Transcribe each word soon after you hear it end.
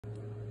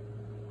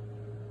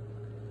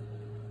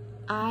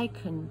I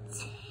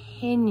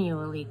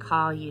continually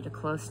call you to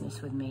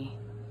closeness with me.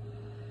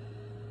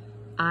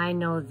 I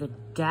know the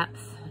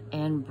depth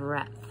and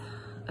breadth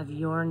of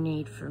your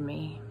need for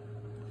me.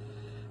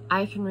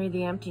 I can read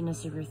the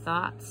emptiness of your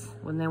thoughts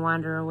when they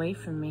wander away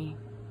from me.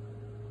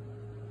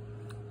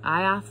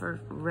 I offer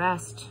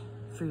rest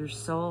for your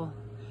soul,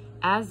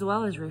 as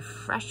well as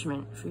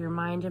refreshment for your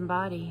mind and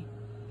body.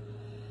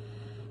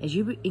 As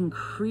you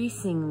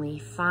increasingly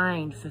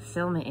find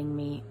fulfillment in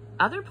me,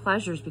 other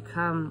pleasures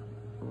become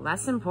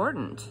less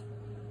important.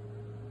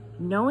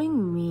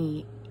 Knowing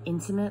me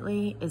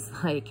intimately is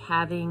like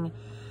having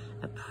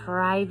a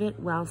private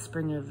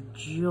wellspring of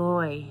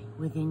joy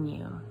within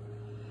you.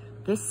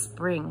 This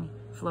spring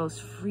flows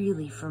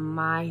freely from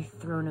my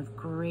throne of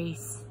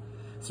grace,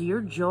 so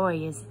your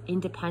joy is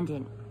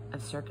independent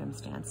of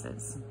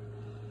circumstances.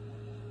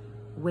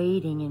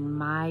 Waiting in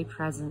my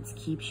presence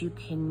keeps you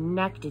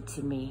connected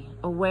to me,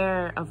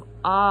 aware of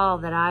all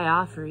that I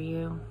offer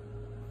you.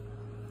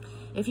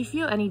 If you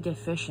feel any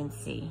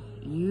deficiency,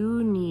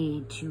 you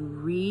need to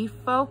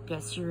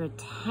refocus your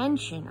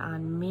attention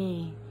on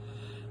me.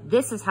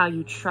 This is how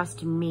you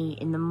trust me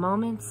in the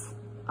moments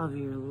of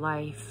your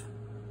life.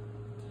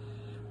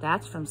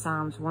 That's from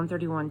Psalms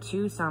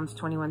 131:2, Psalms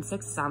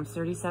 21:6, Psalms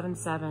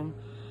 37:7.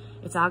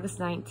 It's August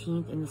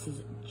 19th, and this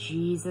is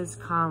Jesus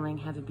Calling.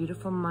 Have a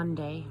beautiful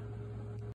Monday.